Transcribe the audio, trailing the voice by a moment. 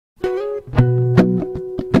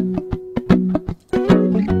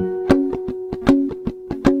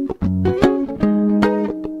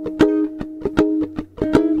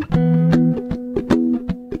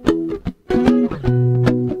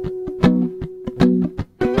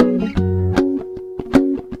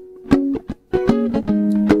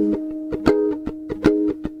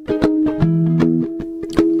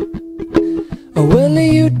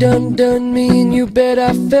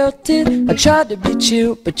felt it. I tried to be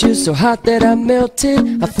chill, but you're so hot that I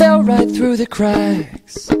melted. I fell right through the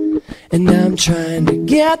cracks, and now I'm trying to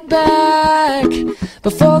get back.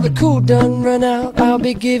 Before the cool done run out, I'll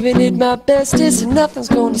be giving it my bestest, and nothing's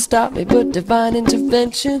gonna stop me but divine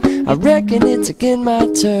intervention. I reckon it's again my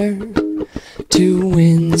turn to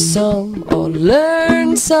win some or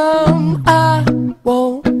learn some. I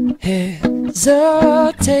won't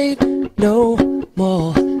hesitate no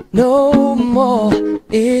more, no more.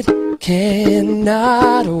 It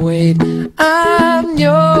cannot wait. I'm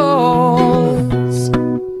yours.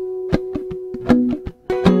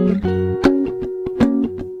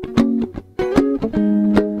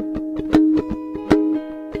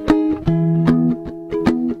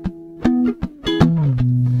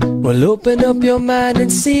 Well, open up your mind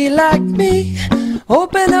and see like me.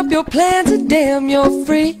 Open up your plans and damn, you're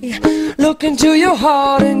free. Look into your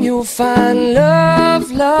heart and you'll find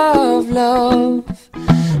love, love, love.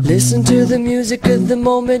 Listen to the music of the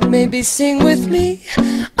moment, maybe sing with me.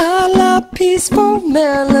 A la peaceful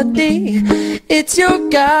melody. It's your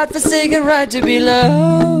God-forsaken right to be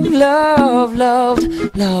loved, loved, loved,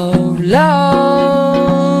 loved, loved.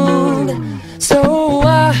 So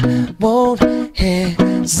I won't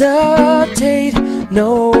hesitate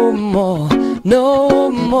no more, no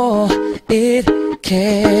more. It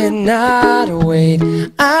cannot wait.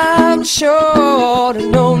 I'm sure there's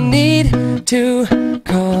no need to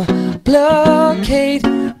complicate.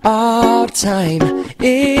 Our time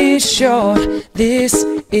is short. This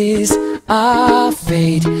is our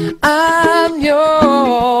fate. I'm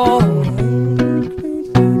yours.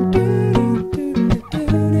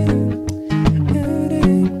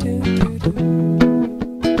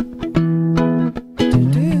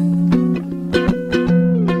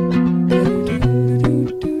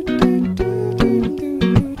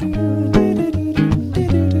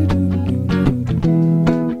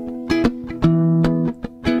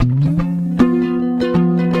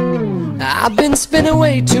 I've been spinning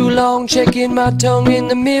way too long, checking my tongue in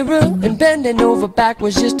the mirror and bending over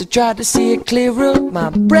backwards just to try to see it clearer. My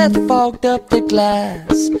breath fogged up the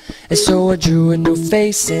glass, and so I drew a new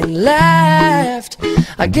face and laughed.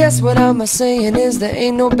 I guess what I'm saying is there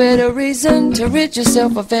ain't no better reason to rid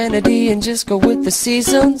yourself of vanity and just go with the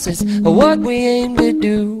seasons. It's what we aim to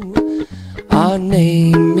do. Our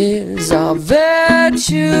name is our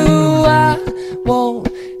virtue. I won't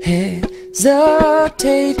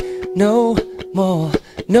hesitate no more,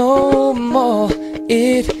 no more.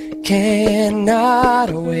 It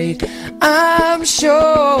cannot wait. I'm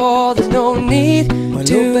sure there's no need to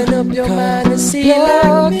open up your mind and see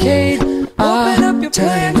like me. Open up your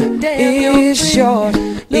plans and damn, it's short.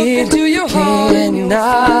 Look into your heart and you'll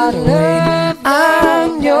find love.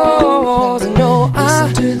 I'm yours. No,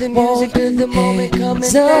 I to the music of the moment. Come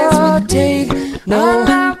and dance with me. No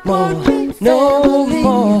more, no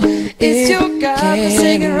more. It's your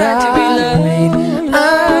God-forsaken right to be loved.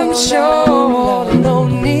 I'm sure there's no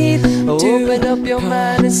need to open up your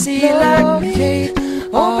mind and see like me.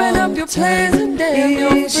 Open up your plans and damn,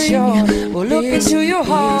 you're free. Well, look into your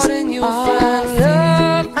heart and you'll find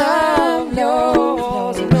love. I'm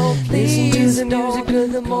yours. Listen to the music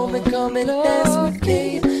of the moment. Come and dance with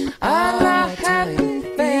me. I like happy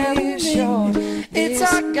family. It's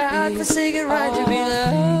our God-forsaken right to be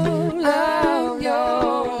loved. I'm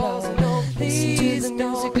yours. Listen to the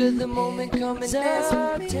music of the moment. Come and dance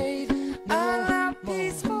with me. I like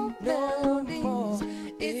peace.